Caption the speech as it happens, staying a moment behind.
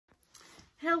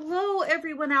Hello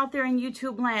everyone out there in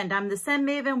YouTube land. I'm the Scent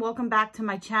Maven. Welcome back to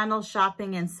my channel,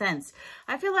 Shopping and Scents.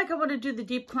 I feel like I want to do the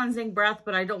deep cleansing breath,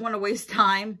 but I don't want to waste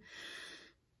time.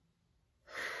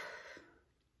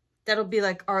 That'll be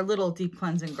like our little deep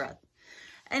cleansing breath.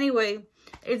 Anyway,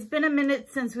 it's been a minute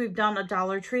since we've done a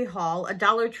Dollar Tree haul, a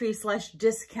Dollar Tree /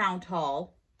 discount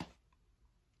haul.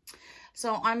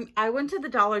 So I went to the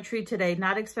Dollar Tree today,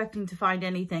 not expecting to find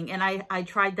anything. And I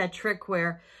tried that trick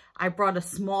where I brought a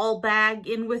small bag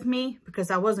in with me because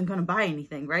I wasn't going to buy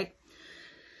anything, right?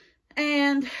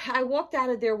 And I walked out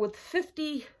of there with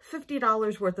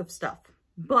 $50 worth of stuff.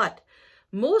 But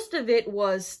most of it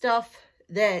was stuff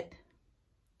that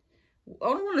I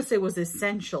don't want to say was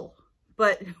essential,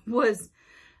 but was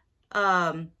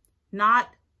not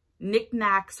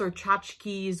knickknacks or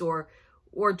tchotchkes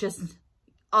or just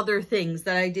other things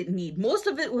that I didn't need. Most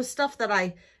of it was stuff that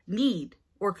I need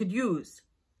or could use,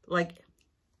 like,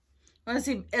 I want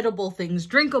to say edible things,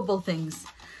 drinkable things.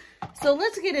 So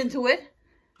let's get into it.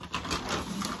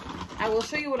 I will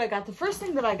show you what I got. The first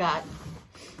thing that I got,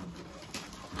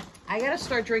 I got to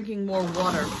start drinking more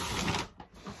water.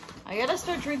 I got to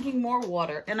start drinking more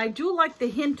water. And I do like the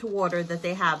hint water that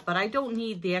they have, but I don't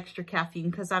need the extra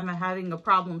caffeine because I'm having a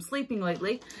problem sleeping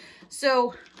lately.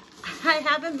 So I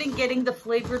haven't been getting the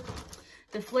flavored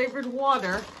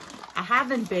water. I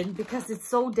haven't been because it's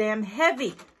so damn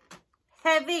heavy.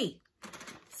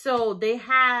 So they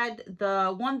had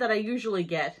the one that I usually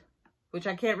get, which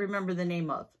I can't remember the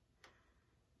name of,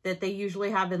 that they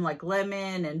usually have in like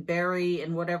lemon and berry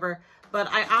and whatever. But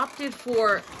I opted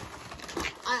for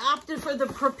the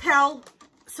Propel.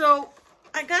 So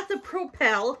I got the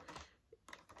Propel.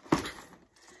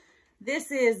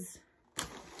 This is,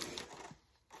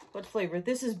 what flavor?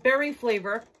 This is berry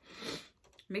flavor.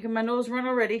 Making my nose run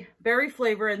already. Berry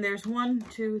flavor, and there's 1,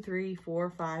 2, 3, 4,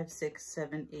 5, 6,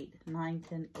 7, 8, 9,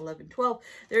 10, 11, 12.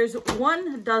 There's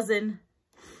 1 dozen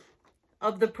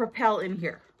of the Propel in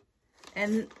here.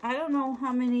 And I don't know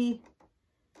how many,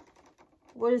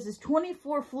 what is this?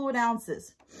 24 fluid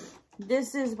ounces.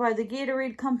 This is by the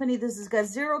Gatorade company. This has got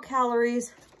 0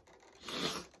 calories.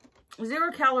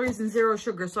 0 calories and 0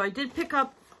 sugar. So I did pick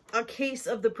up a case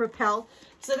of the Propel.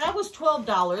 So that was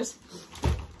 $12.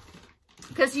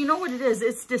 Because you know what it is?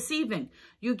 It's deceiving.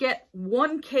 You get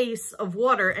 1 case of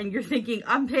water and you're thinking,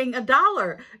 I'm paying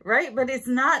 $1, right? But it's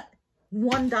not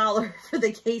 $1 for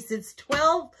the case. It's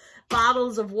 12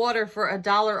 bottles of water for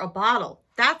 $1 a bottle.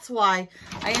 That's why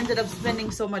I ended up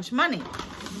spending so much money.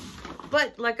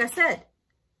 But like I said,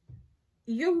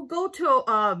 you go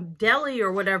to deli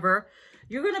or whatever,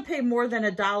 you're going to pay more than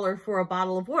 $1 for a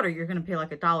bottle of water. You're going to pay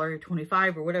like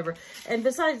 $1.25 or whatever. And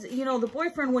besides, you know, the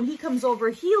boyfriend, when he comes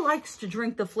over, he likes to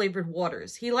drink the flavored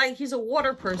waters. He's a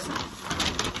water person.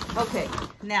 Okay,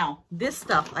 now this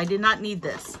stuff, I did not need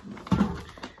this.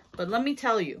 But let me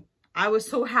tell you, I was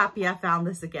so happy I found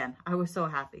this again. I was so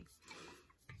happy.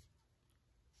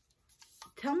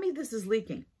 Tell me this is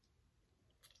leaking.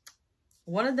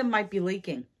 One of them might be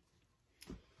leaking.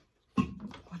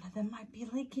 One of them might be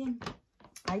leaking.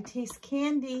 I taste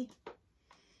candy.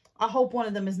 I hope one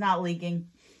of them is not leaking.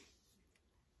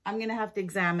 I'm going to have to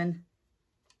examine.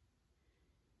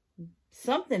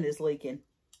 Something is leaking.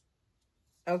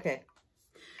 Okay.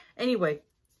 Anyway,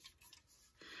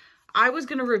 I was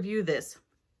going to review this.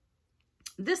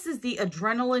 This is the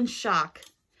Adrenaline Shock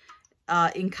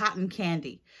in cotton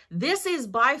candy. This is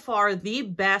by far the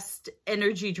best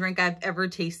energy drink I've ever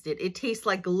tasted. It tastes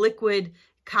like liquid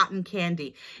cotton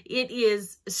candy. It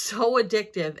is so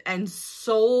addictive and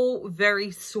so very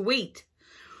sweet.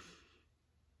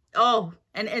 Oh,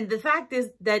 and the fact is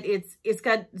that it's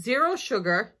got 0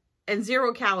 sugar and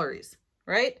 0 calories,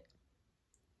 right?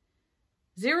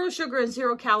 0 sugar and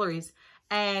 0 calories.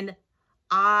 And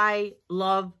I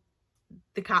love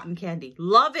the cotton candy.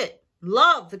 Love it.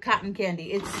 Love the cotton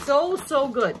candy. It's so, so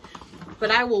good. But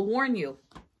I will warn you,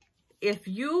 if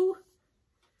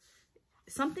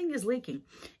something is leaking.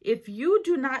 If you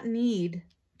do not need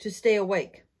to stay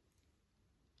awake,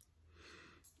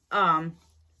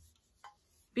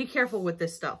 be careful with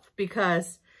this stuff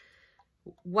because,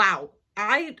 wow,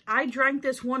 I drank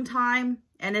this one time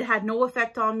and it had no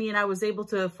effect on me and I was able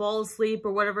to fall asleep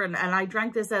or whatever. And I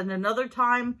drank this at another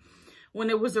time when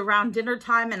it was around dinner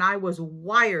time and I was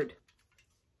wired.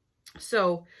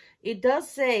 So it does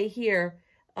say here,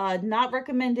 not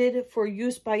recommended for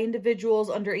use by individuals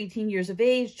under 18 years of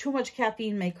age. Too much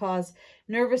caffeine may cause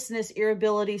nervousness,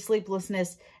 irritability,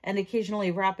 sleeplessness, and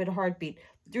occasionally rapid heartbeat.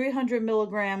 300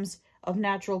 milligrams of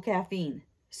natural caffeine.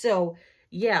 So,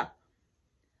 yeah,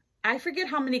 I forget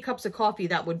how many cups of coffee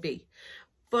that would be.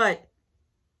 But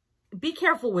be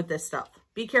careful with this stuff.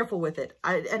 Be careful with it.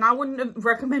 And I wouldn't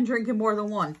recommend drinking more than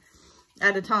one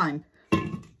at a time.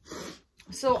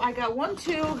 So I got 1,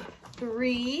 2,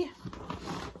 3,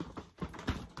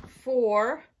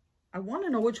 4. I want to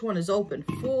know which one is open.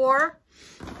 4,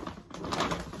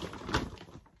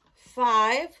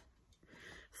 5.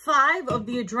 5 of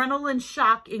the Adrenaline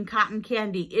Shock in cotton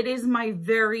candy. It is my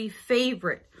very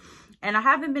favorite. And I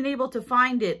haven't been able to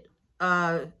find it.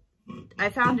 I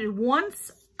found it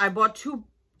once. I bought two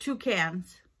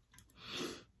cans.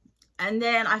 And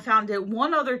then I found it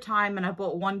one other time and I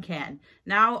bought 1 can.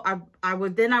 Now I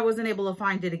wasn't able to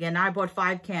find it again. Now I bought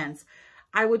 5 cans.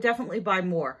 I would definitely buy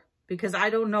more because I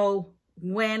don't know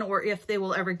when or if they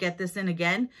will ever get this in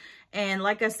again. And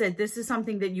like I said, this is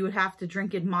something that you would have to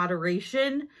drink in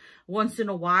moderation once in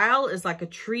a while as like a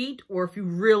treat, or if you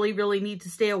really, really need to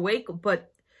stay awake.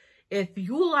 But if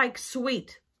you like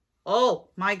sweet, oh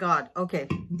my God. Okay,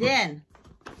 then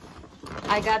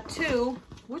I got 2.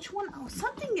 Which one? Oh,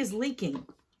 something is leaking.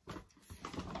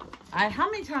 How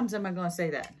many times am I going to say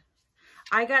that?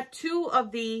 I got 2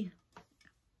 of the...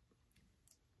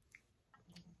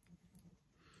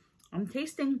 I'm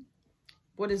tasting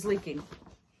what is leaking.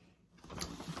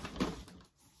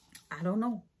 I don't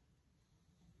know.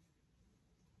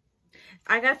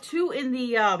 I got 2 in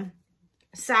the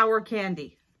sour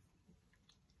candy.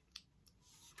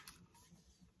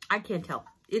 I can't tell.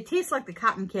 It tastes like the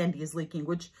cotton candy is leaking,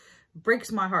 which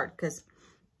breaks my heart because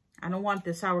I don't want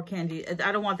the sour candy.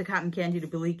 I don't want the cotton candy to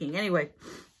be leaking. Anyway,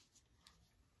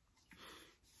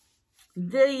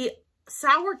 the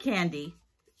sour candy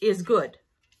is good.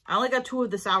 I only got 2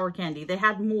 of the sour candy. They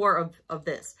had more of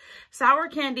this. Sour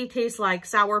candy tastes like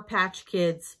Sour Patch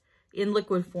Kids in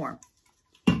liquid form.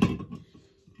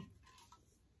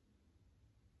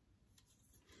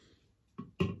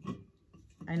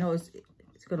 I know it's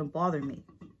going to bother me.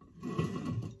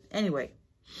 Anyway,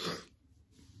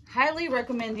 highly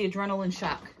recommend the Adrenaline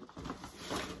Shock.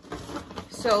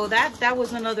 So that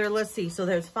was another, let's see. So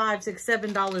there's $5,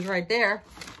 $6, $7 right there.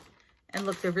 And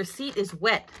look, the receipt is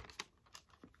wet.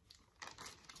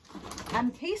 I'm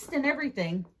tasting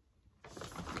everything.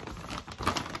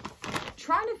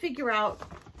 Trying to figure out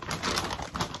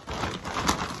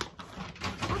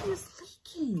what is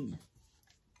leaking.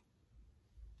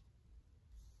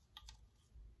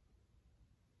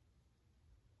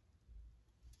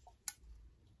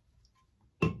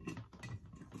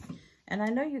 And I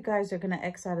know you guys are going to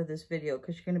X out of this video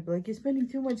because you're going to be like, you're spending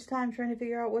too much time trying to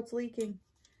figure out what's leaking.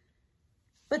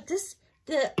 But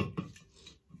the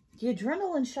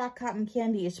Adrenaline Shock cotton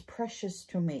candy is precious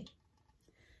to me.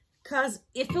 Because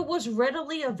if it was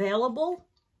readily available,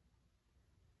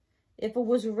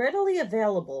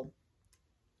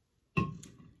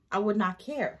 I would not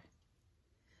care.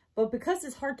 But because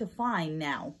it's hard to find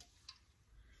now,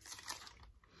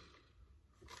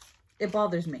 it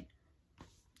bothers me.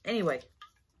 Anyway,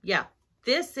 yeah,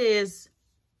 this is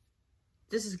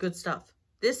good stuff.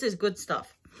 This is good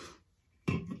stuff.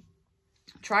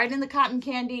 Try it in the cotton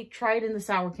candy. Try it in the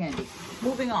sour candy.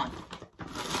 Moving on.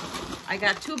 I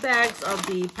got 2 bags of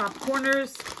the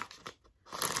popcorners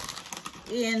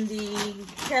in the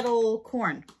kettle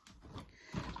corn.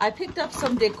 I picked up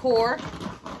some decor,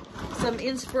 some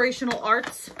inspirational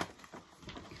arts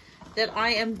that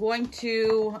I am going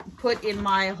to put in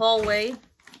my hallway.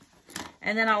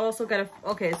 And then I also got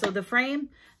okay, so the frame,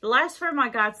 the last frame I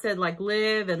got said like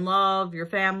live and love your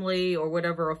family or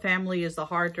whatever. A family is the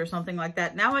heart or something like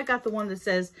that. Now I got the one that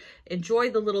says enjoy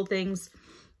the little things.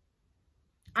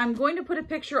 I'm going to put a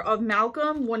picture of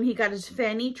Malcolm when he got his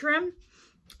fanny trim.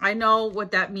 I know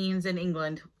what that means in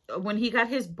England. When he got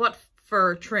his butt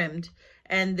fur trimmed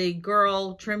and the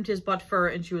girl trimmed his butt fur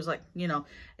and she was like, you know,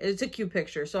 it's a cute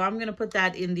picture. So I'm going to put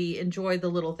that in the enjoy the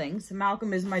little things.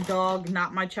 Malcolm is my dog,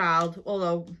 not my child,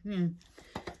 although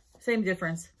same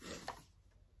difference.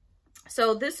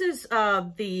 So this is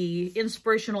the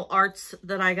inspirational arts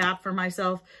that I got for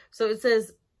myself. So it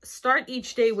says, start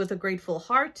each day with a grateful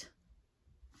heart.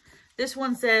 This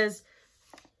one says,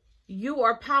 you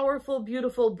are powerful,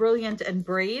 beautiful, brilliant, and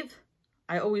brave.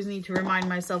 I always need to remind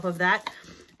myself of that.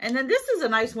 And then this is a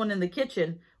nice one in the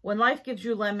kitchen. When life gives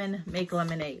you lemon, make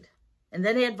lemonade. And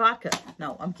then add vodka.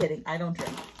 No, I'm kidding. I don't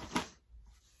drink.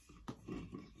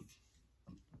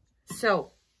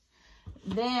 So,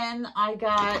 then I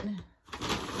got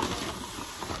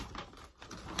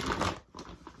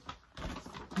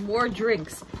more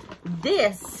drinks.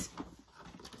 This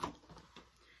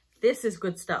is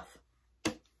good stuff.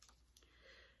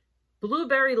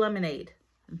 Blueberry lemonade.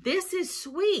 This is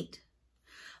sweet.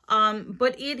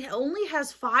 But it only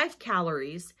has 5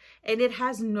 calories and it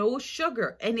has no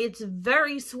sugar and it's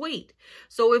very sweet.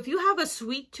 So if you have a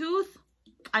sweet tooth,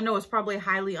 I know it's probably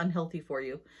highly unhealthy for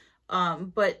you.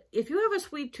 But if you have a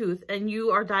sweet tooth and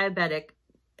you are diabetic,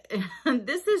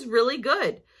 this is really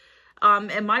good.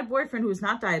 And my boyfriend, who's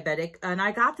not diabetic, and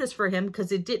I got this for him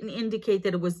because it didn't indicate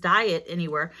that it was diet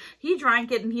anywhere. He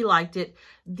drank it and he liked it.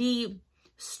 The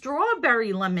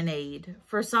strawberry lemonade,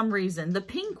 for some reason, the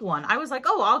pink one, I was like,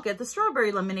 oh, I'll get the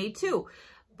strawberry lemonade too.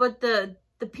 But the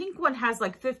pink one has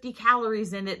like 50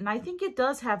 calories in it, and I think it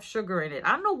does have sugar in it.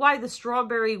 I don't know why the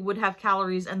strawberry would have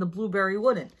calories and the blueberry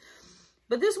wouldn't.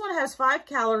 But this one has 5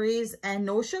 calories and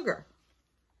no sugar.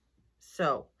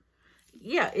 So,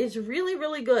 yeah, it's really,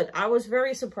 really good. I was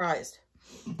very surprised.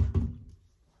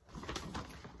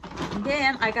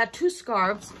 Then I got 2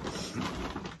 scarves.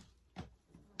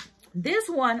 This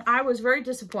one, I was very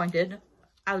disappointed.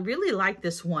 I really like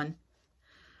this one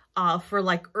for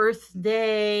like Earth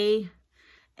Day.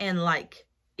 And like,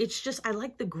 it's just, I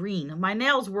like the green. My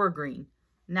nails were green.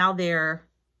 Now they're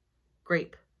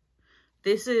grape.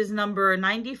 This is number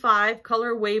 95,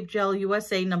 Color Wave Gel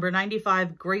USA, number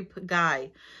 95, Grape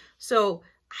Guy. So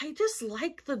I just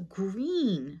like the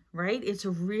green, right? It's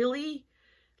really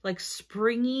like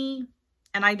springy,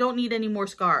 and I don't need any more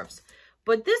scarves.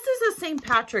 But this is a St.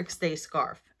 Patrick's Day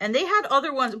scarf, and they had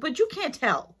other ones, but you can't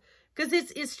tell because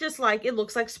it's just like, it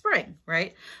looks like spring,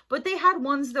 right? But they had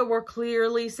ones that were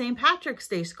clearly St. Patrick's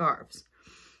Day scarves.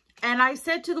 And I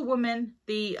said to the woman,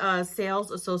 the sales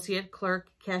associate,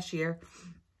 clerk, cashier,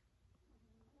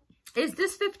 is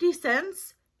this 50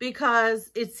 cents because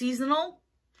it's seasonal?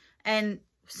 And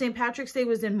St. Patrick's Day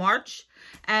was in March.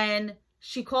 And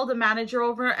she called the manager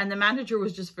over, and the manager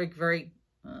was just very,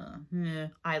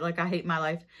 I hate my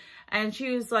life. And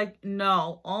she was like,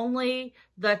 no, only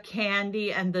the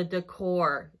candy and the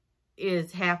decor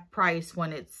is half price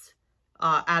when it's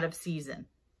out of season.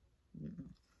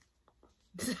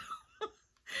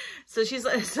 So she's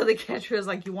like, so the cashier was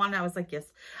like, you want it? I was like,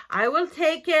 yes, I will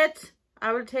take it.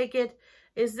 I will take it.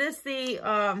 Is this the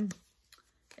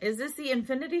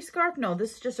infinity scarf? No,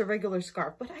 this is just a regular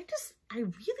scarf, but I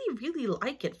really, really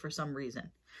like it for some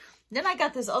reason. Then I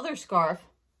got this other scarf,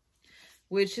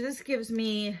 which this gives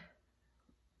me,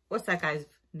 what's that guy's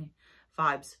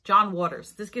vibes? John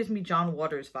Waters. This gives me John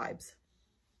Waters vibes.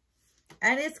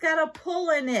 And it's got a pull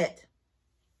in it.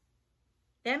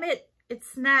 Damn it. It's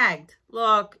snagged.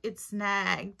 Look, it's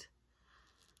snagged.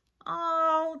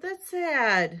 Oh, that's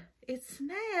sad. It's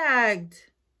snagged.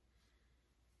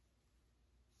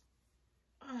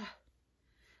 I'm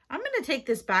going to take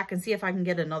this back and see if I can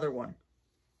get another one.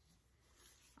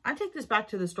 I'll take this back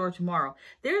to the store tomorrow.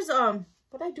 There's,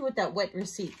 what I do with that wet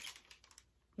receipt?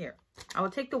 Here, I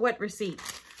will take the wet receipt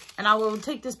and I will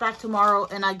take this back tomorrow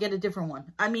and I get a different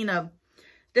one. I mean,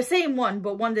 the same one,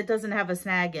 but one that doesn't have a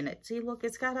snag in it. See, look,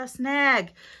 it's got a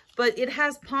snag, but it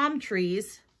has palm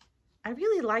trees. I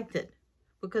really liked it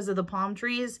because of the palm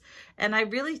trees. And I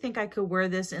really think I could wear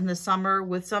this in the summer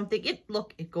with something.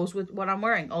 Look, it goes with what I'm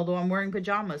wearing, although I'm wearing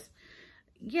pajamas.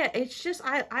 Yeah, it's just,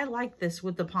 I like this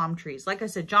with the palm trees. Like I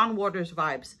said, John Waters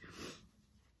vibes.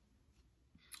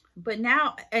 But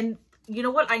now, and you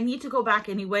know what? I need to go back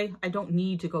anyway. I don't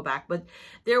need to go back, but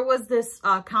there was this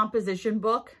composition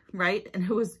book, right? And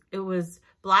it was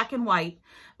black and white.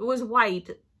 It was white,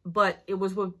 but it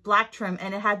was with black trim,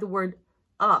 and it had the word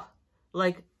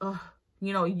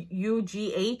you know,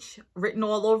 UGH written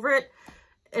all over it.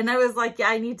 And I was like, yeah,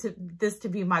 I need this to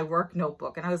be my work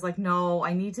notebook. And I was like, no,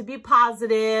 I need to be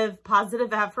positive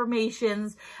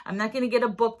affirmations. I'm not going to get a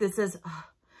book that says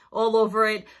all over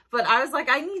it. But I was like,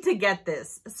 I need to get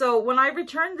this. So when I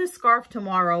return this scarf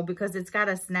tomorrow, because it's got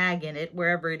a snag in it,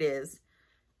 wherever it is,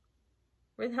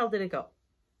 where the hell did it go?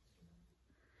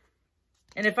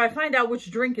 And if I find out which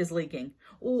drink is leaking,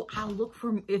 oh, I'll look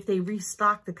for if they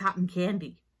restock the cotton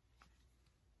candy.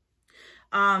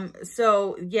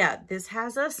 So yeah, this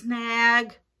has a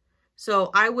snag.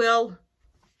 So I will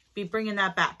be bringing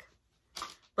that back.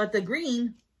 But the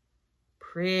green,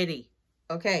 pretty.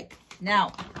 Okay,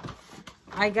 now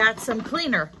I got some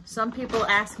cleaner. Some people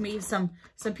ask me, some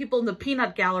people in the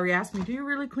peanut gallery ask me, do you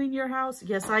really clean your house?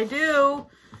 Yes, I do.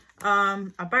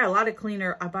 I buy a lot of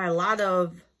cleaner. I buy a lot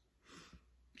of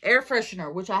air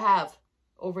freshener, which I have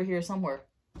over here somewhere.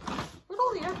 Where'd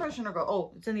all the air freshener go?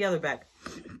 Oh, it's in the other bag.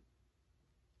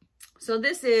 So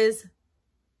this is, it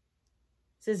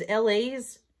says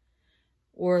LA's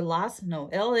or Las, no,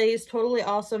 LA's Totally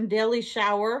Awesome Daily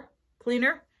Shower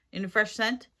Cleaner in a fresh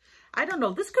scent. I don't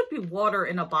know. This could be water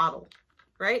in a bottle,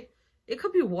 right? It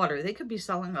could be water. They could be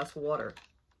selling us water.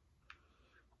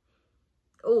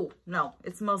 Oh, no,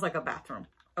 it smells like a bathroom.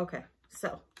 Okay,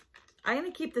 so I'm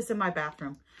going to keep this in my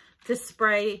bathroom to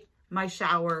spray my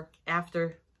shower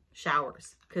after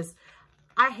showers because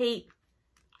I hate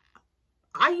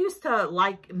I used to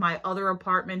like my other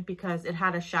apartment because it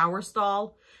had a shower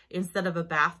stall instead of a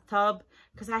bathtub,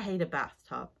 because I hate a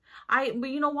bathtub. But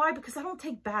you know why? Because I don't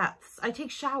take baths. I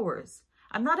take showers.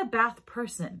 I'm not a bath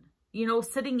person. You know,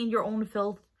 sitting in your own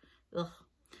filth. Ugh.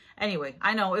 Anyway,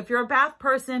 I know if you're a bath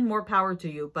person, more power to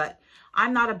you, but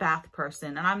I'm not a bath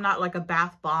person, and I'm not like a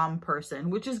bath bomb person,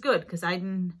 which is good because I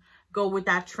didn't go with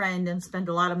that trend and spend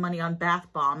a lot of money on bath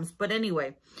bombs. But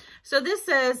anyway, so this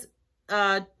says,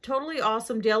 totally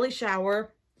awesome daily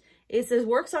shower. It says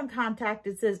works on contact.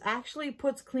 It says actually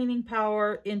puts cleaning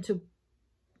power into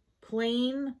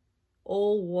plain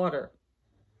old water.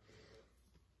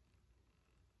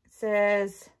 It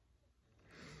says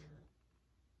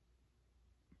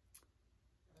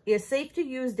is safe to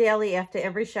use daily after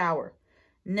every shower.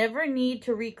 Never need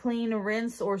to re-clean,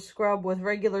 rinse, or scrub with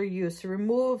regular use.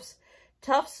 Removes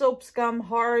tough soap scum,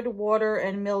 hard water,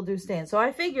 and mildew stains. So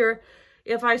I figure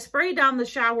if I spray down the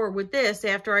shower with this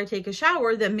after I take a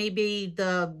shower, then maybe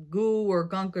the goo or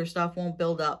gunk or stuff won't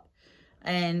build up.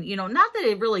 And, you know, not that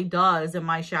it really does in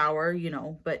my shower, you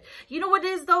know, but you know what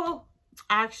it is though?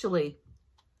 Actually,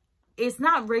 it's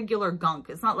not regular gunk.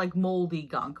 It's not like moldy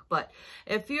gunk. But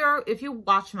if you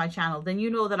watch my channel, then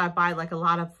you know that I buy like a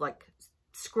lot of like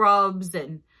scrubs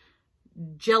and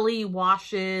jelly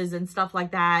washes and stuff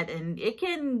like that, and it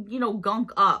can, you know,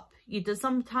 gunk up.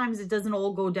 Sometimes it doesn't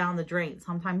all go down the drain.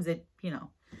 Sometimes it, you know,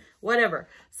 whatever.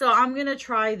 So I'm gonna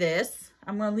try this.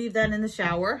 I'm gonna leave that in the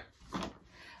shower.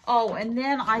 Oh, and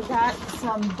then I got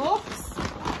some books.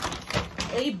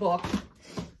 A book.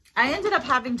 I ended up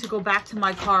having to go back to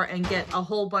my car and get a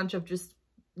whole bunch of just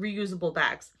reusable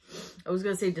bags. I was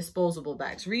gonna say disposable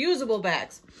bags. Reusable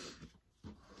bags.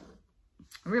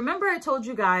 Remember I told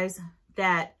you guys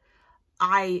that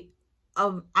I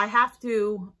have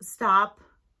to stop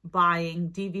buying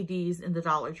DVDs in the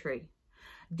Dollar Tree.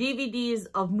 DVDs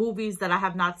of movies that I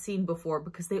have not seen before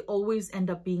because they always end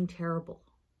up being terrible.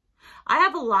 I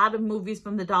have a lot of movies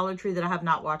from the Dollar Tree that I have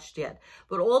not watched yet.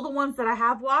 But all the ones that I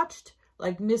have watched,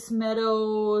 like Miss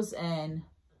Meadows and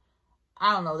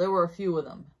I don't know, there were a few of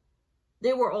them.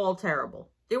 They were all terrible.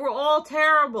 They were all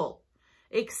terrible.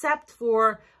 Except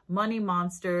for Money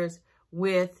Monsters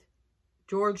with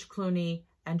George Clooney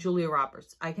and Julia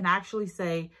Roberts. I can actually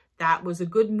say that was a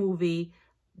good movie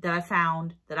that I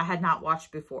found that I had not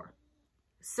watched before.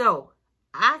 So,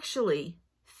 I actually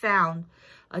found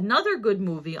another good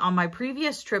movie on my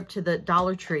previous trip to the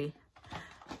Dollar Tree.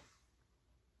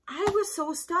 I was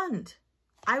so stunned.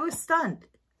 I was stunned.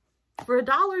 For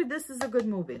 $1, this is a good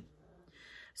movie.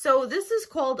 So, this is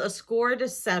called A Score to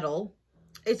Settle.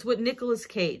 It's with Nicolas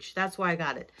Cage. That's why I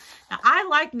got it. Now, I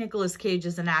like Nicolas Cage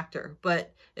as an actor,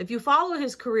 but if you follow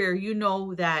his career, you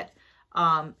know that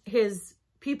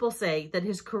people say that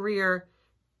his career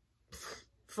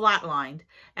flatlined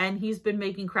and he's been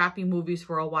making crappy movies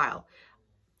for a while.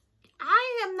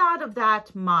 I am not of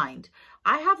that mind.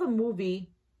 I have a movie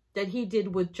that he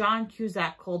did with John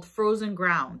Cusack called Frozen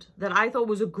Ground that I thought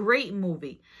was a great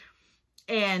movie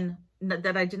and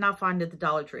that I did not find at the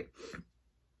Dollar Tree.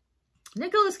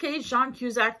 Nicolas Cage, John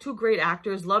Cusack, two great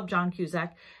actors. Love John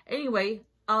Cusack. Anyway,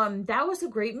 that was a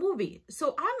great movie.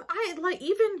 So I like,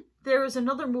 even there is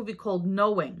another movie called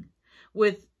Knowing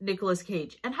with Nicolas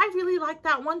Cage, and I really like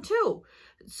that one too.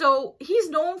 So he's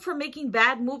known for making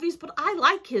bad movies, but I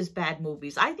like his bad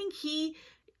movies. I think he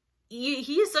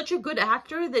is such a good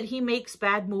actor that he makes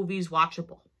bad movies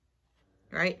watchable,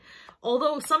 right?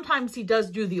 Although sometimes he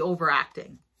does do the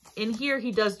overacting. In here,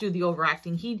 he does do the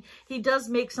overacting. He does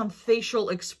make some facial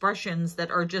expressions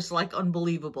that are just like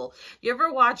unbelievable. You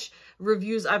ever watch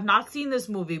reviews? I've not seen this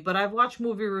movie, but I've watched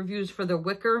movie reviews for The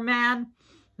Wicker Man,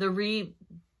 the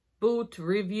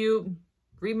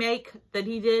remake that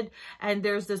he did. And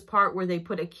there's this part where they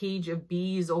put a cage of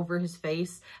bees over his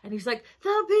face. And he's like,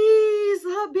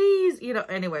 the bees, you know,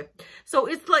 anyway. So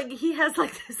it's like he has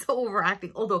like this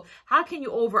overacting. Although, how can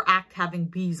you overact having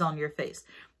bees on your face?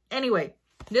 Anyway.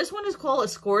 This one is called A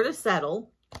Score to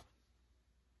Settle.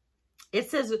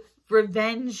 It says,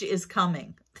 revenge is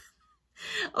coming.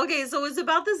 Okay, so it's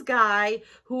about this guy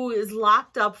who is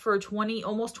locked up for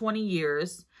almost 20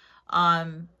 years.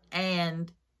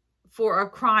 And for a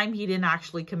crime he didn't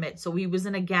actually commit. So he was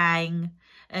in a gang,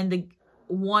 and the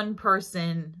one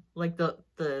person, like the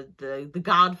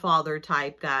Godfather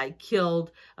type guy,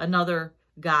 killed another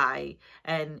guy,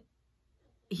 and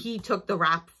he took the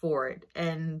rap for it,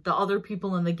 and the other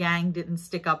people in the gang didn't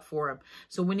stick up for him.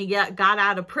 So when he got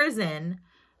out of prison,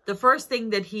 the first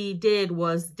thing that he did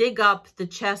was dig up the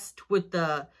chest with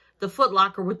the Foot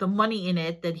Locker with the money in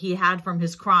it that he had from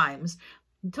his crimes.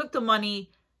 He took the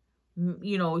money,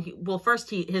 you know, well, first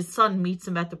his son meets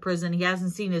him at the prison. He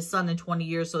hasn't seen his son in 20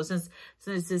 years. So since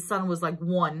his son was like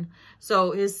 1,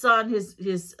 so his son,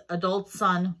 his adult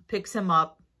son picks him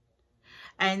up,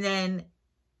 and then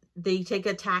they take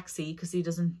a taxi because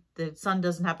the son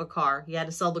doesn't have a car. He had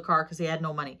to sell the car because he had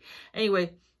no money.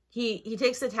 Anyway, he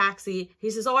takes the taxi.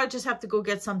 He says, oh, I just have to go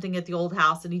get something at the old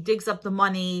house. And he digs up the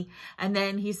money. And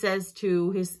then he says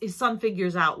to his son,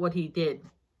 figures out what he did.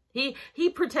 He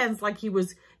pretends like he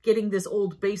was getting this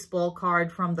old baseball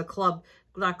card from the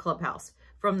clubhouse,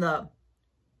 from the,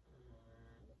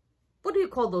 what do you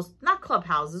call those? Not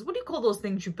clubhouses. What do you call those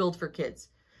things you build for kids?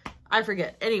 I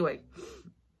forget. Anyway,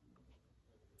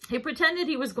 he pretended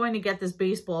he was going to get this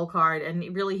baseball card,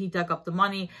 and really he dug up the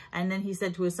money. And then he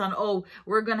said to his son, oh,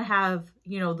 we're going to have,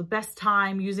 you know, the best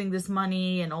time using this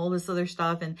money and all this other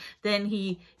stuff. And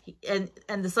then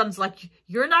and the son's like,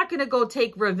 you're not going to go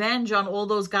take revenge on all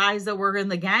those guys that were in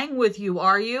the gang with you,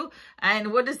 are you?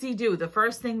 And what does he do? The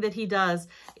first thing that he does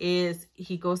is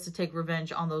he goes to take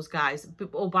revenge on those guys.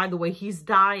 Oh, by the way, he's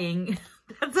dying.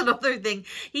 That's another thing.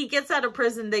 He gets out of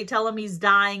prison. They tell him he's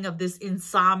dying of this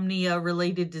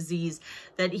insomnia-related disease,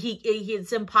 that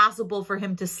it's impossible for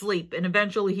him to sleep. And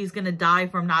eventually he's going to die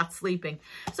from not sleeping.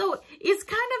 So it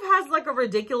kind of has like a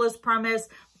ridiculous premise.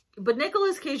 But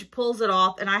Nicolas Cage pulls it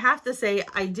off. And I have to say,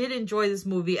 I did enjoy this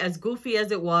movie, as goofy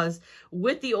as it was,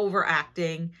 with the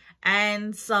overacting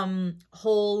and some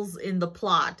holes in the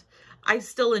plot. I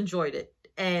still enjoyed it.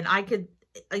 And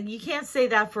you can't say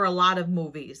that for a lot of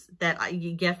movies that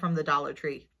you get from the Dollar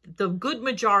Tree. The good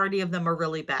majority of them are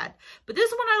really bad. But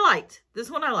this one I liked. This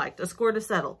one I liked. A Score to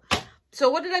Settle. So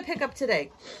what did I pick up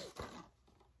today?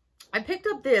 I picked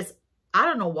up this. I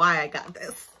don't know why I got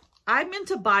this. I'm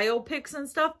into biopics and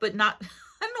stuff, but not...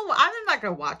 I'm not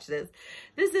going to watch this.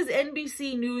 This is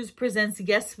NBC News presents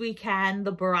Yes We Can,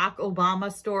 the Barack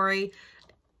Obama story.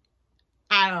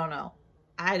 I don't know.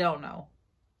 I don't know.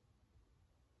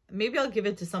 Maybe I'll give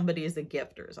it to somebody as a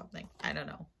gift or something. I don't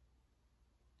know.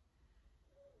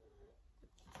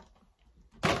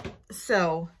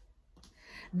 So,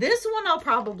 this one I'll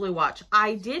probably watch.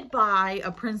 I did buy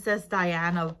a Princess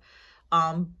Diana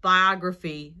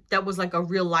biography that was like a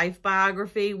real life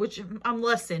biography, which I'm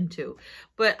less into.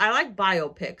 But I like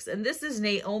biopics. And this is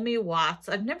Naomi Watts.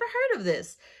 I've never heard of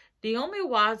this. Naomi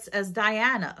Watts as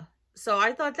Diana. So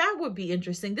I thought that would be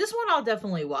interesting. This one I'll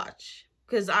definitely watch.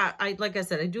 Because I like I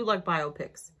said, I do like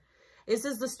biopics. It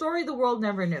says The Story the World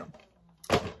Never Knew.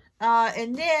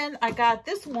 And then I got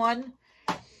this one.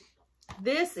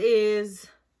 This is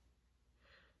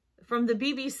from the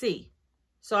BBC.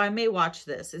 So I may watch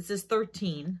this. It says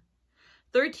 13.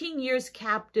 13 years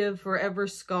captive, forever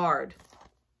scarred.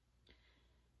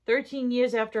 13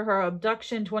 years after her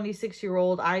abduction,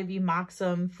 26-year-old Ivy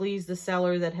Maxim flees the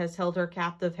cellar that has held her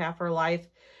captive half her life.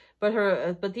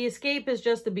 But the escape is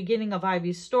just the beginning of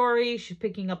Ivy's story. She's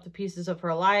picking up the pieces of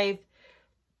her life.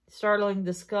 Startling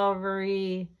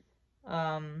discovery.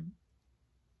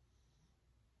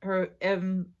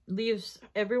 Leaves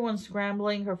everyone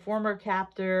scrambling. Her former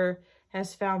captor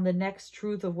has found the next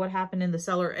truth of what happened in the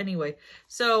cellar. Anyway,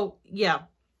 so yeah.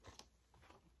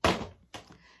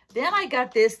 Then I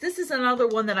got this. This is another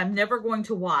one that I'm never going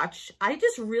to watch. I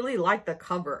just really like the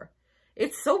cover.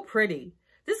 It's so pretty.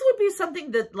 This would be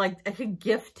something that, like, I could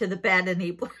gift to the Bad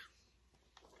Enabler.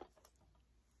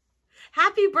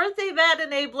 Happy birthday, Bad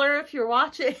Enabler, if you're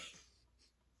watching.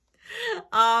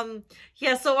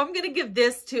 Yeah, so I'm going to give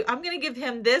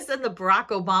him this and the Barack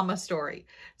Obama story.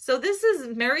 So this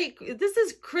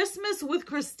is Christmas with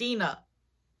Christina.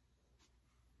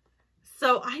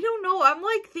 So I don't know. I'm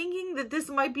like thinking that this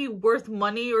might be worth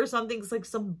money or something. It's like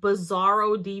some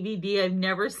bizarro DVD I've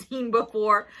never seen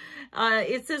before.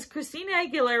 It says Christina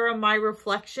Aguilera, My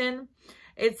Reflection.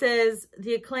 It says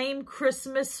the acclaimed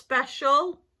Christmas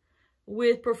special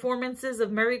with performances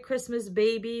of Merry Christmas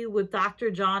Baby with Dr.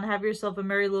 John, Have Yourself a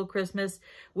Merry Little Christmas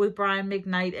with Brian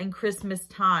McKnight, and Christmas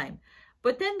Time.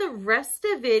 But then the rest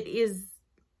of it is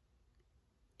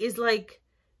like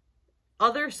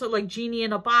other, so like Genie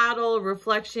in a Bottle,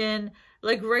 Reflection,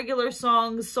 like regular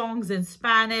songs in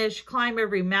Spanish, Climb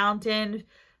Every Mountain.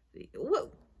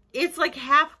 It's like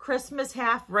half Christmas,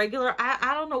 half regular.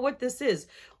 I don't know what this is.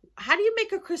 How do you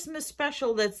make a Christmas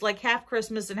special that's like half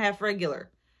Christmas and half regular?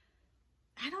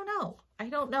 I don't know. I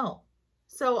don't know.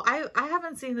 So I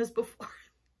haven't seen this before.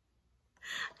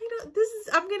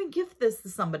 I'm going to gift this to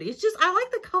somebody. It's just, I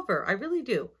like the cover. I really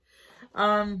do.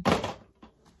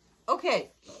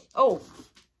 Okay. Oh,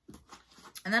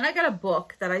 and then I got a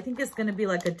book that I think is going to be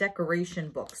like a decoration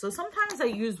book. So sometimes I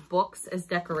use books as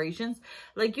decorations.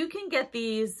 Like you can get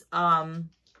these,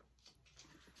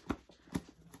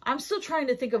 I'm still trying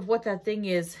to think of what that thing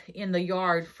is in the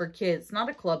yard for kids. Not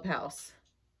a clubhouse.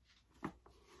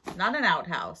 Not an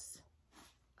outhouse.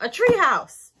 A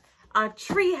treehouse. A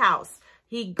treehouse.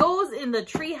 He goes in the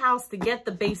treehouse to get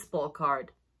the baseball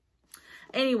card.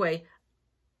 Anyway,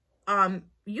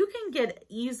 you can get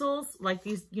easels like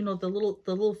these, you know, the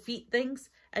little feet things,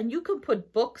 and you can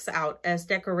put books out as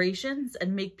decorations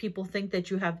and make people think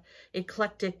that you have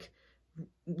eclectic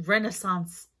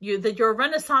Renaissance, that you're a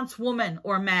Renaissance woman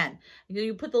or man.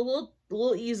 You put the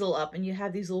little easel up and you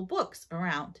have these little books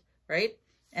around, right?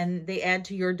 And they add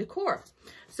to your decor.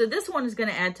 So this one is going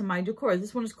to add to my decor.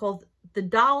 This one is called The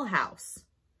Doll House,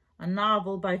 a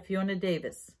novel by Fiona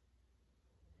Davis.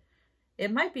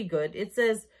 It might be good. It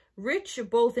says, rich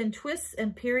both in twists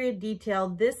and period detail,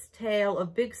 this tale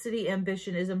of big city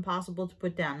ambition is impossible to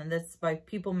put down. And that's by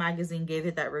People Magazine, gave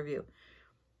it that review.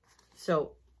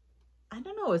 So, I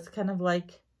don't know. It's kind of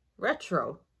like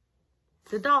retro.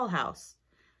 The Doll House.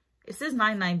 It says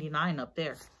 $9.99 up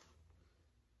there.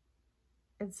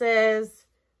 It says,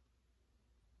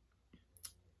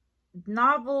 the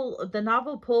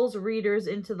novel pulls readers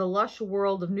into the lush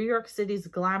world of New York City's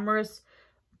glamorous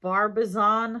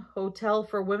Barbizon Hotel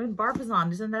for Women.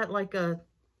 Barbizon, isn't that like a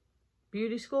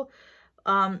beauty school?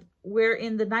 Where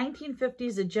in the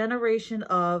 1950s, a generation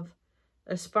of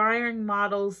aspiring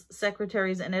models,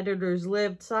 secretaries, and editors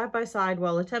lived side by side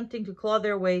while attempting to claw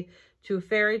their way to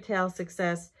fairy tale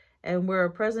success, and where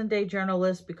a present-day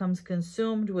journalist becomes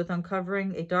consumed with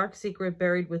uncovering a dark secret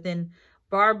buried within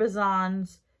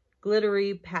Barbizon's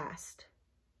glittery past.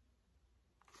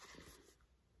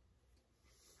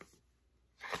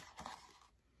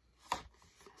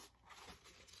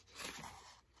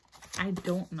 I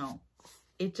don't know.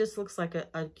 It just looks like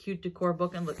a cute decor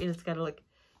book, and look, it's got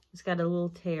a little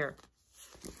tear.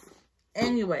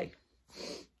 Anyway,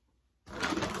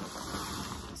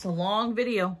 it's a long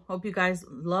video. Hope you guys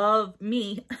love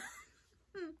me.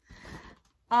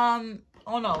 Oh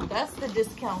no, that's the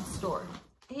discount store.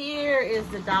 Here is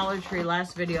the Dollar Tree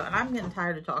last video, and I'm getting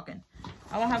tired of talking.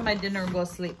 I want to have my dinner and go to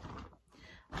sleep.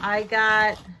 I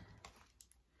got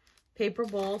paper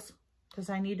bowls because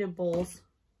I needed bowls.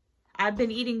 I've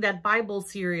been eating that Bible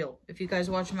cereal, if you guys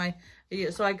watch my video.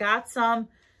 So I got some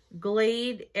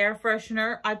Glade air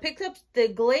freshener. I picked up the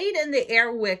Glade and the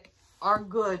Airwick are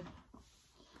good.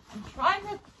 I'm trying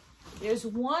to, there's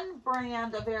one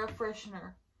brand of air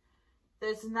freshener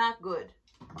that's not good.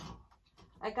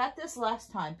 I got this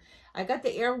last time. I got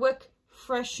the Airwick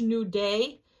Fresh New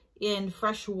Day in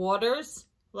Fresh Waters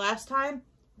last time.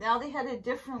 Now they had a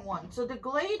different one. So the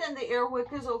Glade and the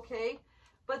Airwick is okay.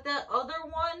 But that other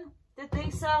one that they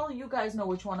sell, you guys know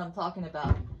which one I'm talking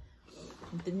about.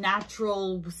 The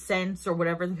natural scents or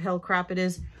whatever the hell crap it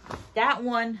is. That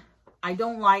one I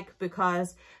don't like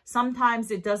because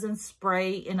sometimes it doesn't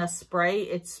spray in a spray.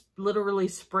 It's literally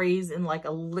sprays in like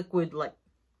a liquid, like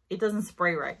it doesn't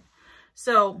spray right.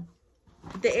 So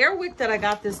the Airwick that I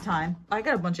got this time, I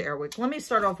got a bunch of Airwick. Let me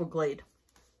start off with Glade.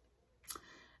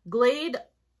 Glade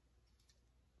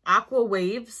Aqua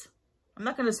Waves. I'm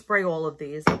not going to spray all of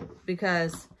these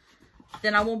because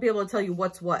then I won't be able to tell you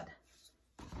what's what.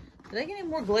 Did I get any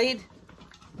more Glade?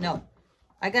 No.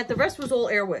 I got, the rest was all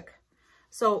Airwick.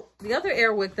 So the other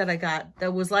Airwick that I got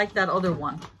that was like that other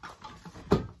one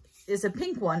is a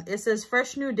pink one. It says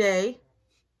Fresh New Day,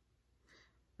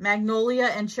 Magnolia,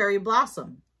 and Cherry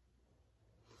Blossom.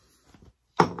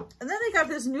 And then they got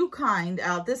this new kind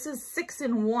out. This is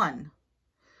 6-in-1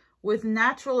 with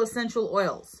natural essential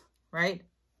oils, right?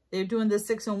 They're doing the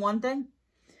 6-in-1 thing.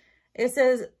 It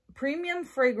says premium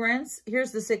fragrance.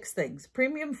 Here's the 6 things.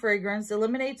 Premium fragrance,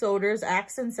 eliminates odors,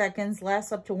 acts in seconds,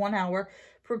 lasts up to 1 hour,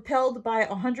 propelled by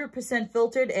 100%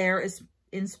 filtered air, is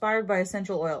inspired by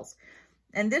essential oils.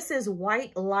 And this is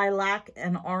white lilac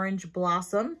and orange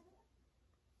blossom.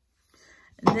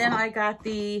 And then I got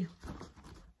the,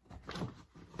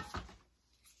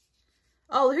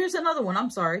 oh, here's another one.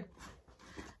 I'm sorry.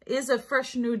 Is a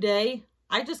Fresh New Day.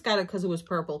 I just got it because it was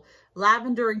purple.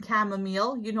 Lavender and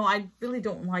chamomile. You know, I really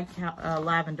don't like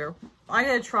lavender. I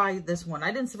gotta try this one.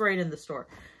 I didn't spray it in the store.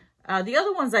 The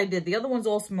other ones I did. The other ones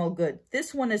all smell good.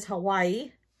 This one is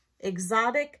Hawaii.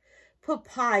 Exotic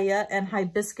papaya and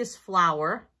hibiscus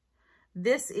flower.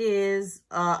 This is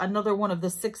another one of the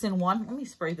 6-in-1. Let me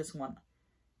spray this one.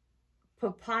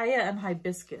 Papaya and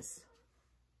hibiscus.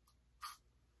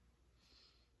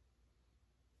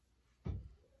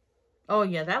 Oh,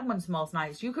 yeah, that one smells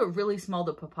nice. You could really smell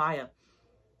the papaya.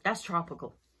 That's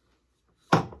tropical.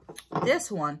 This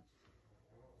one,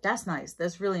 that's nice.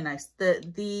 That's really nice.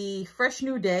 The Fresh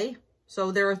New Day.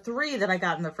 So there are 3 that I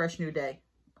got in the Fresh New Day.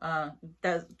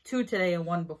 That's 2 today and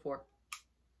 1 before.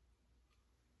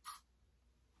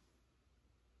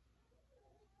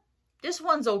 This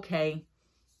one's okay.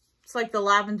 It's like the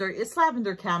lavender. It's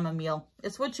lavender chamomile.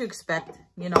 It's what you expect.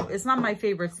 You know, it's not my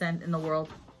favorite scent in the world.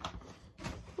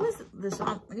 What is this?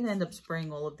 I'm going to end up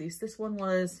spraying all of these. This one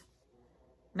was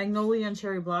Magnolia and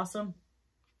Cherry Blossom.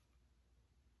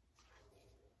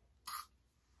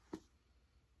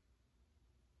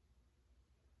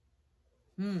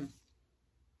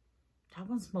 That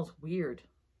one smells weird.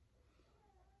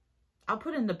 I'll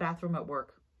put it in the bathroom at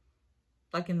work.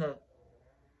 Like in the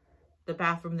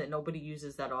bathroom that nobody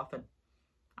uses that often.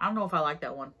 I don't know if I like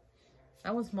that one.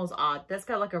 That one smells odd. That's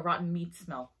got like a rotten meat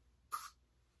smell.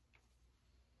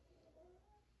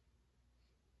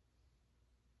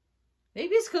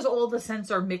 Maybe it's because all the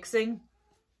scents are mixing.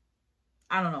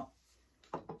 I don't know.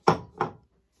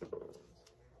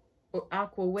 Or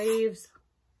Aqua Waves.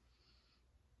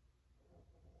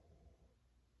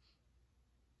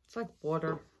 It's like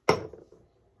water.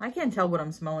 I can't tell what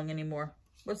I'm smelling anymore.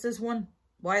 What's this one?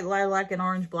 White Lilac and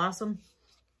Orange Blossom.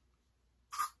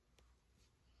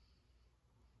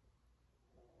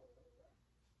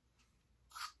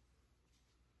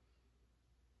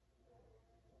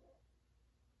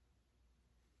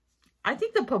 I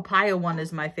think the papaya one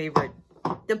is my favorite.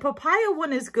 The papaya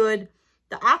one is good.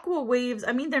 The Aqua Waves,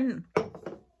 I mean,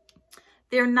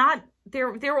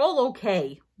 they're all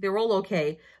okay. They're all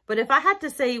okay. But if I had to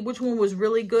say which one was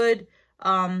really good,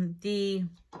 the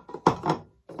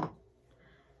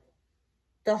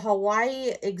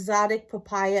Hawaii Exotic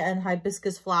Papaya and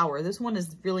Hibiscus Flower. This one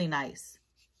is really nice.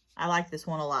 I like this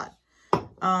one a lot.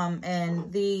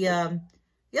 And the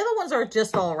other ones are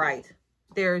just all right.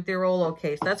 They're all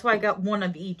okay. So that's why I got one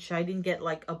of each. I didn't get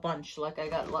like a bunch like I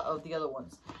got of the other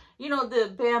ones. You know,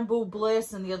 the Bamboo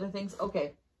Bliss and the other things.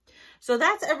 Okay. So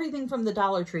that's everything from the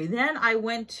Dollar Tree. Then I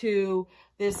went to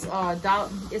this,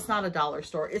 it's not a dollar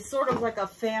store. It's sort of like a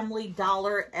Family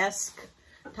Dollar-esque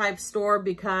type store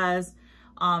because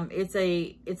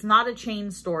it's not a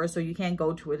chain store, so you can't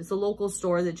go to it. It's a local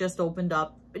store that just opened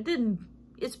up.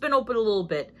 It's been open a little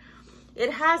bit.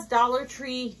 It has Dollar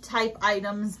Tree type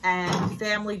items and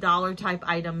Family Dollar type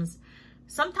items.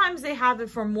 Sometimes they have it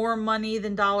for more money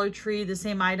than Dollar Tree, the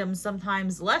same items,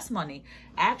 sometimes less money.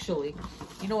 Actually,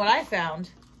 you know what I found?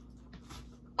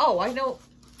 Oh, I know.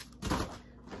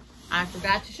 I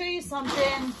forgot to show you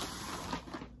something.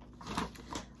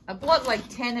 I bought like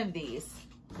 10 of these.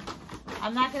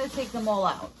 I'm not going to take them all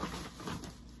out.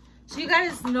 So you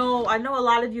guys know, I know a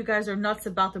lot of you guys are nuts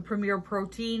about the Premier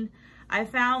Protein. I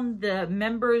found the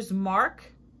Members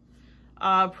Mark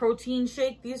protein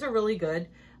shake. These are really good.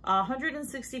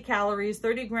 160 calories,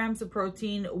 30 grams of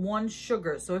protein, 1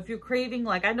 sugar. So if you're craving,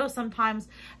 like I know sometimes,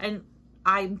 and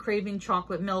I'm craving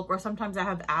chocolate milk, or sometimes I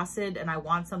have acid and I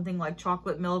want something like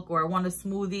chocolate milk, or I want a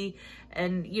smoothie,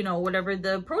 and you know, whatever.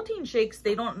 The protein shakes,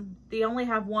 they only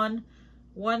have one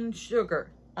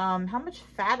sugar. How much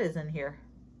fat is in here?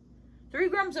 3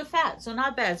 grams of fat, so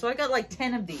not bad. So I got like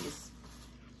 10 of these.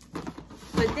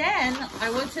 But then I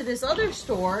went to this other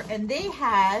store and they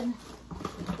had,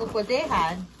 look what they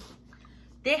had.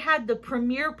 They had the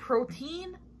Premier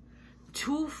Protein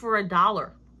 2 for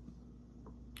 $1.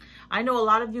 I know a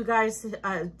lot of you guys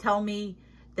tell me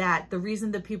that the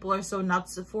reason that people are so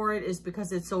nuts for it is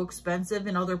because it's so expensive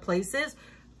in other places.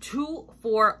 2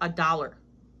 for $1.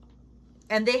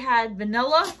 And they had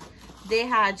vanilla, they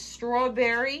had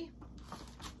strawberry.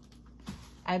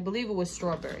 I believe it was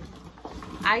strawberry.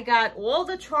 I got all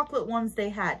the chocolate ones they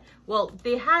had. Well,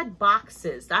 they had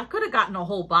boxes. I could have gotten a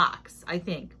whole box, I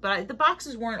think. But the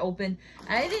boxes weren't open.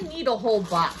 And I didn't need a whole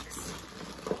box.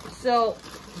 So,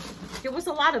 there was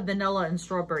a lot of vanilla and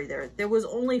strawberry there. There was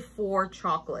only 4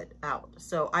 chocolate out.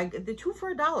 So, the 2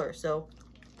 for $1. So,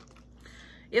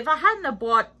 if I hadn't have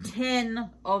bought 10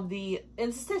 of the...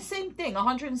 It's the same thing.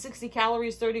 160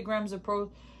 calories, 30 grams of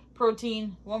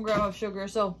protein, 1 gram of sugar.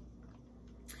 So...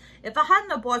 if I hadn't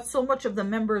have bought so much of the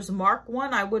Members Mark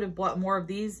one, I would have bought more of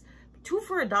these. 2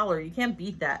 for $1. You can't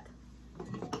beat that.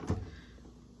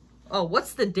 Oh,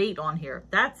 what's the date on here?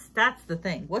 That's the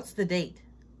thing. What's the date?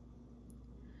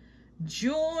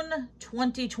 June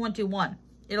 2021.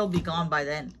 It'll be gone by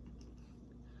then.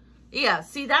 Yeah,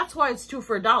 see, that's why it's 2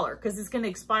 for $1, because it's going to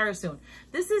expire soon.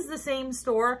 This is the same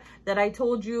store that I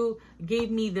told you gave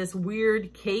me this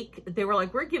weird cake. They were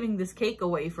like, we're giving this cake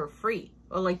away for free.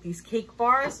 Or like these cake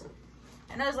bars.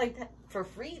 And I was like, for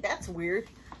free? That's weird.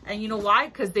 And you know why?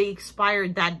 Because they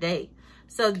expired that day.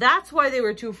 So that's why they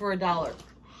were 2 for $1.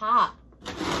 Ha!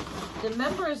 The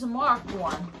Members Mark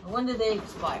one, when did they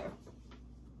expire?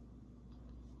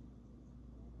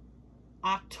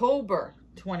 October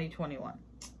 2021.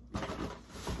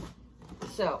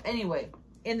 So anyway,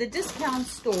 in the discount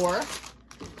store,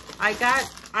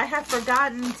 I have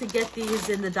forgotten to get these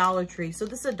in the Dollar Tree. So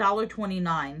this is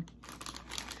 $1.29.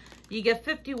 You get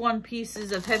 51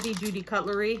 pieces of heavy duty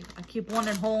cutlery. I keep one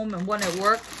at home and one at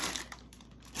work.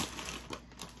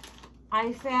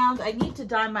 I found I need to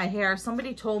dye my hair.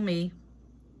 Somebody told me,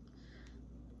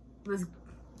 this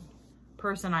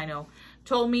person I know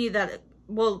told me that,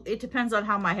 well, it depends on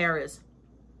how my hair is,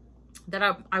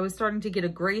 that I was starting to get a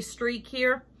gray streak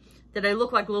here, that I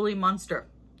look like Lily Munster.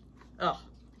 Ugh.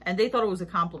 And they thought it was a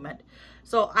compliment.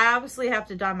 So I obviously have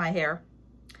to dye my hair.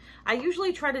 I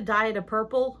usually try to dye it a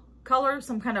purple color,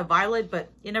 some kind of violet, but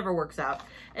it never works out.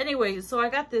 Anyway, so I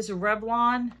got this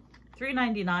Revlon,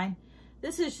 $3.99.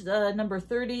 This is number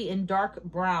 30 in dark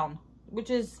brown, which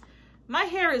is, my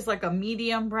hair is like a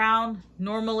medium brown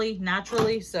normally,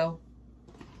 naturally, so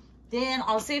then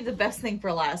I'll save the best thing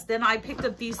for last. Then I picked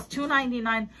up these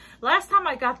 $2.99. Last time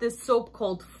I got this soap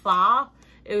called Fa.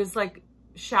 It was like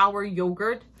shower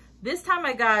yogurt. This time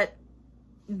I got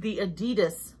the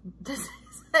Adidas.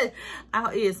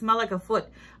 It smells like a foot.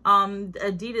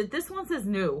 Adidas. This one says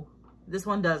new. This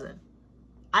one doesn't.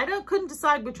 Couldn't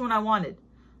decide which one I wanted.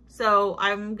 So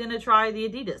I'm going to try the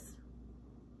Adidas.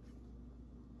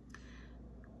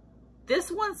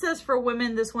 This one says for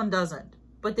women, this one doesn't.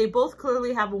 But they both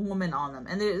clearly have a woman on them.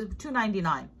 And they're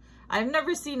 $2.99. I've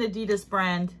never seen Adidas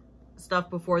brand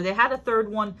stuff before. They had a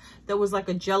third one that was like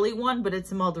a jelly one, but it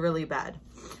smelled really bad.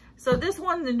 So this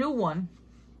one, the new one,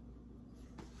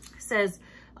 says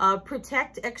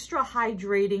Protect Extra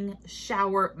Hydrating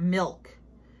Shower Milk.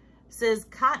 It says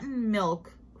cotton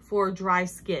milk for dry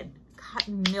skin.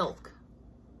 Cotton milk.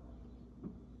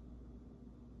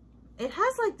 It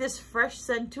has like this fresh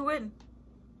scent to it.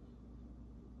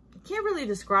 I can't really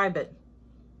describe it.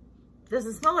 Does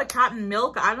it smell like cotton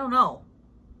milk? I don't know.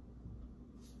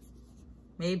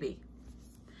 Maybe.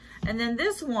 And then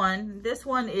this one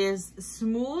is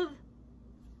smooth.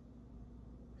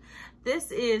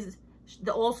 This is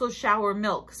also shower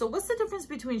milk. So what's the difference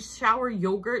between shower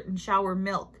yogurt and shower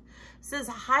milk? It says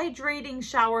hydrating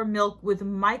shower milk with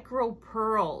micro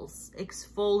pearls,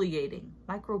 exfoliating.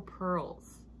 Micro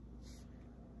pearls.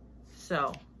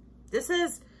 So this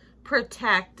is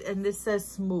Protect and this says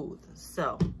smooth.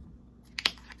 So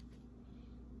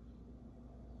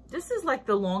this is like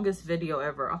the longest video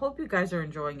ever. I hope you guys are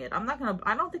enjoying it.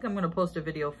 I don't think I'm gonna post a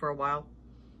video for a while.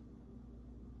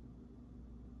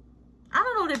 I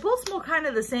don't know, they both smell kind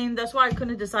of the same. That's why I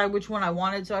couldn't decide which one I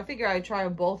wanted. So I figured I'd try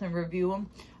them both and review them.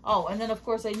 Oh, and then of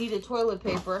course I needed toilet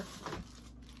paper.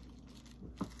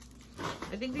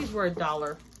 I think these were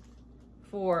 $1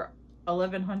 for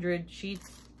 1,100 sheets.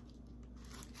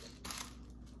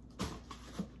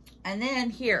 And then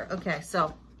here, okay,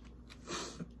 so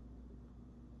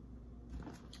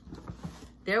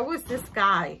there was this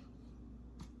guy.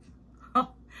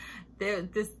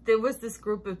 There was this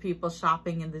group of people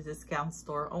shopping in the discount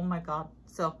store. Oh my God.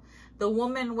 So the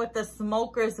woman with the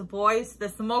smoker's voice, the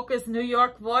smoker's New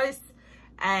York voice,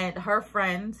 and her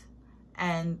friend,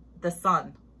 and the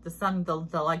son,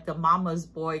 the like the mama's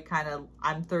boy kind of,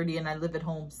 I'm 30 and I live at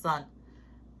home son.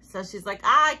 So she's like,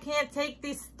 I can't take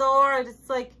these stores.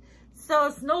 It's like, so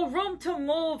it's no room to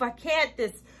move. I can't,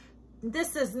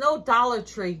 this is no Dollar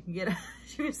Tree. You know,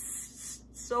 she was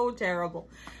so terrible.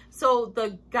 So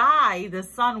the guy, the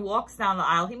son, walks down the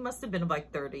aisle. He must have been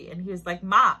like 30. And he was like,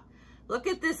 Ma, look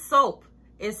at this soap.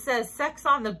 It says Sex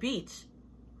on the Beach.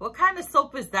 What kind of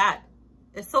soap is that?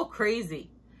 It's so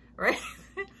crazy, right?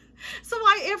 So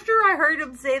after I heard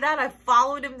him say that, I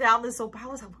followed him down the soap. I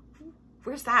was like,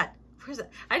 where's that? Where's that?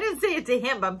 I didn't say it to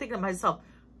him, but I'm thinking to myself,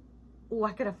 oh,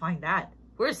 I gotta find that.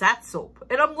 Where's that soap?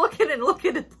 And I'm looking and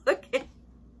looking and looking.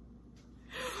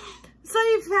 So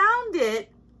I found it.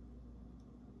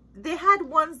 They had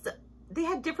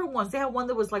different ones. They had one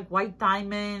that was like white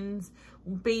diamonds,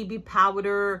 baby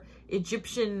powder,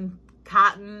 Egyptian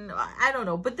cotton. I don't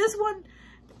know. But this one,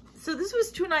 so this was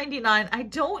 $2.99. I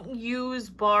don't use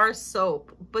bar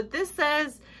soap, but this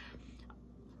says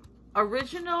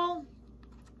original.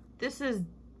 This is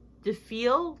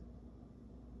different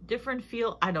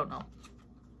feel. I don't know.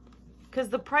 Because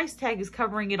the price tag is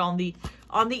covering it on the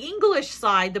English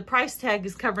side, the price tag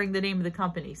is covering the name of the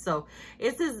company. So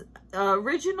it says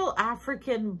original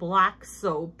African black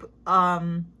soap,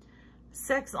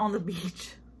 Sex on the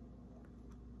Beach.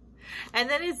 And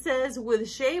then it says with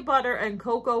shea butter and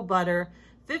cocoa butter,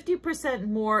 50%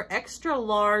 more extra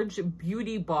large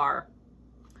beauty bar.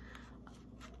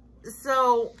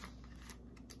 So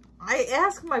I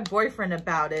asked my boyfriend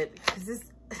about it because this,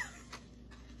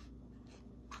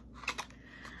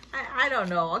 I don't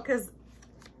know, because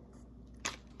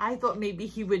I thought maybe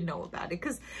he would know about it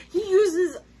because he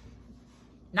uses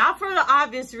Not for the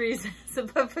obvious reasons,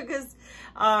 but because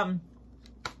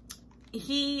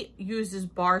he uses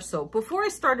bar soap. Before I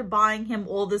started buying him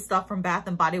all this stuff from Bath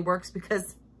and Body Works,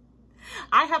 because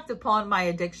I have to pawn my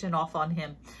addiction off on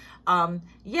him.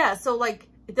 Yeah, so like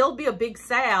there'll be a big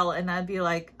sale and I'd be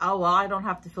like, oh, well, I don't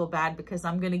have to feel bad because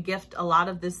I'm going to gift a lot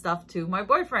of this stuff to my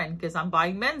boyfriend because I'm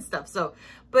buying men's stuff. So,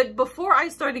 but before I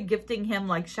started gifting him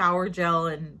like shower gel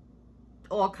and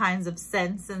all kinds of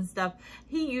scents and stuff,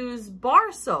 he used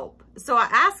bar soap. So I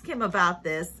asked him about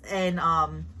this and I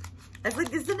was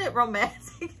like, isn't it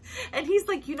romantic? And he's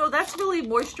like, you know, that's really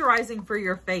moisturizing for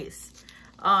your face.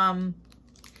 So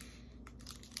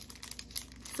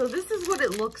this is what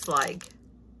it looks like.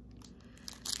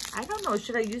 I don't know.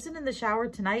 Should I use it in the shower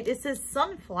tonight? It says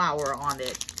sunflower on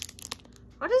it.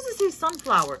 Why does it say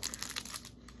sunflower?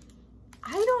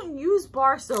 I don't use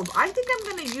bar soap. I think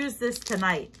I'm going to use this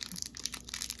tonight.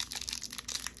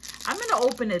 I'm going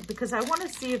to open it because I want to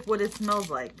see what it smells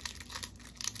like.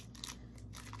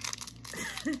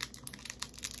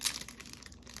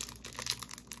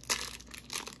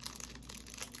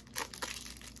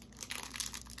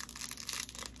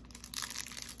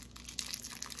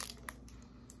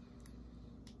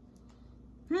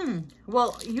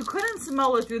 Well, you couldn't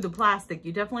smell it through the plastic.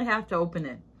 You definitely have to open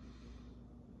it.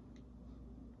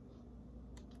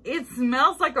 It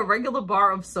smells like a regular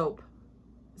bar of soap.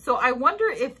 So I wonder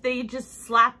if they just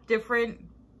slap different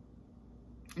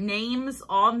names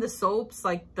on the soaps,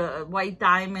 like the White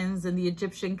Diamonds and the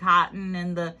Egyptian Cotton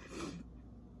and the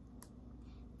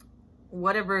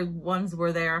whatever ones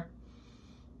were there.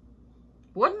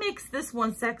 What makes this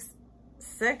one sex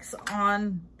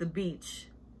on the beach?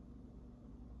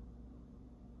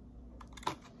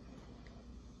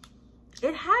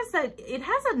 It has a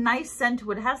nice scent to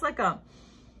it. It has like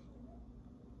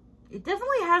it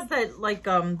definitely has that like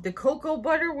the cocoa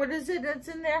butter. What is it that's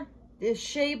in there? The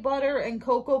shea butter and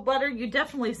cocoa butter. You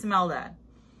definitely smell that.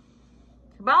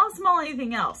 But I don't smell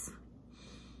anything else.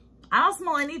 I don't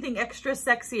smell anything extra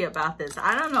sexy about this.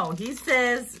 I don't know. He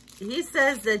says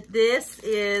that this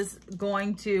is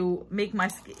going to make my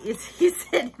skin. He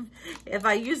said if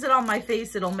I use it on my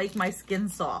face, it'll make my skin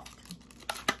soft.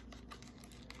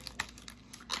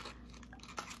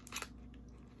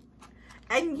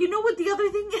 And you know what the other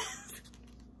thing is?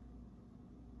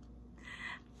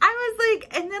 I was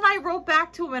like, and then I wrote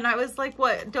back to him and I was like,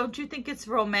 what, don't you think it's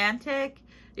romantic?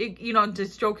 You know,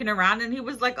 just joking around. And he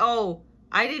was like, oh,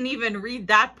 I didn't even read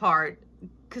that part.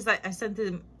 Cause I sent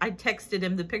him, I texted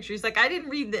him the picture. He's like, I didn't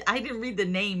read the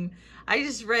name. I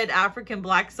just read African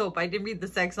black soap. I didn't read the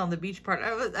sex on the beach part.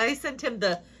 I sent him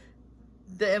the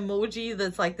emoji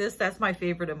that's like this. That's my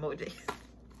favorite emoji.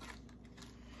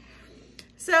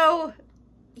 So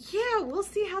yeah, we'll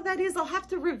see how that is. I'll have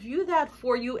to review that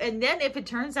for you. And then if it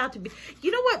turns out to be,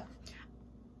 you know what?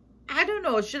 I don't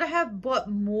know. Should I have bought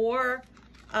more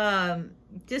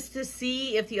just to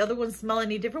see if the other ones smell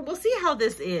any different? We'll see how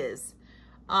this is.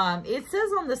 It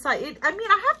says on the side, I mean,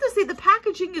 I have to say the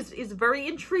packaging is very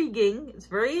intriguing. It's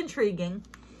very intriguing.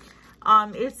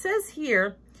 It says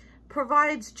here,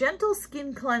 provides gentle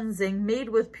skin cleansing made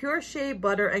with pure shea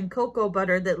butter and cocoa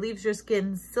butter that leaves your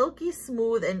skin silky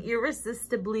smooth and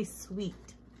irresistibly sweet.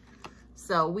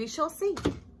 So we shall see.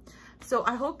 So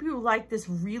I hope you like this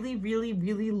really, really,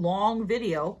 really long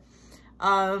video.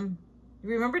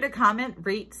 Remember to comment,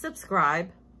 rate,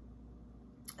 subscribe.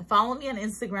 Follow me on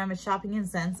Instagram at Shopping and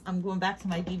Sense. I'm going back to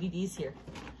my DVDs here.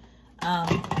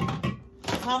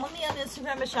 Follow me on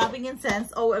Instagram at Shopping and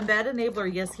Sense. Oh, and Bad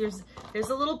Enabler. Yes, here's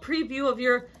a little preview of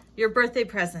your birthday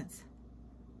presents.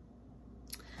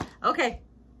 Okay.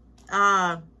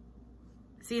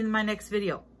 See you in my next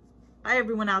video. Bye,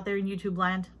 everyone out there in YouTube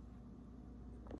land.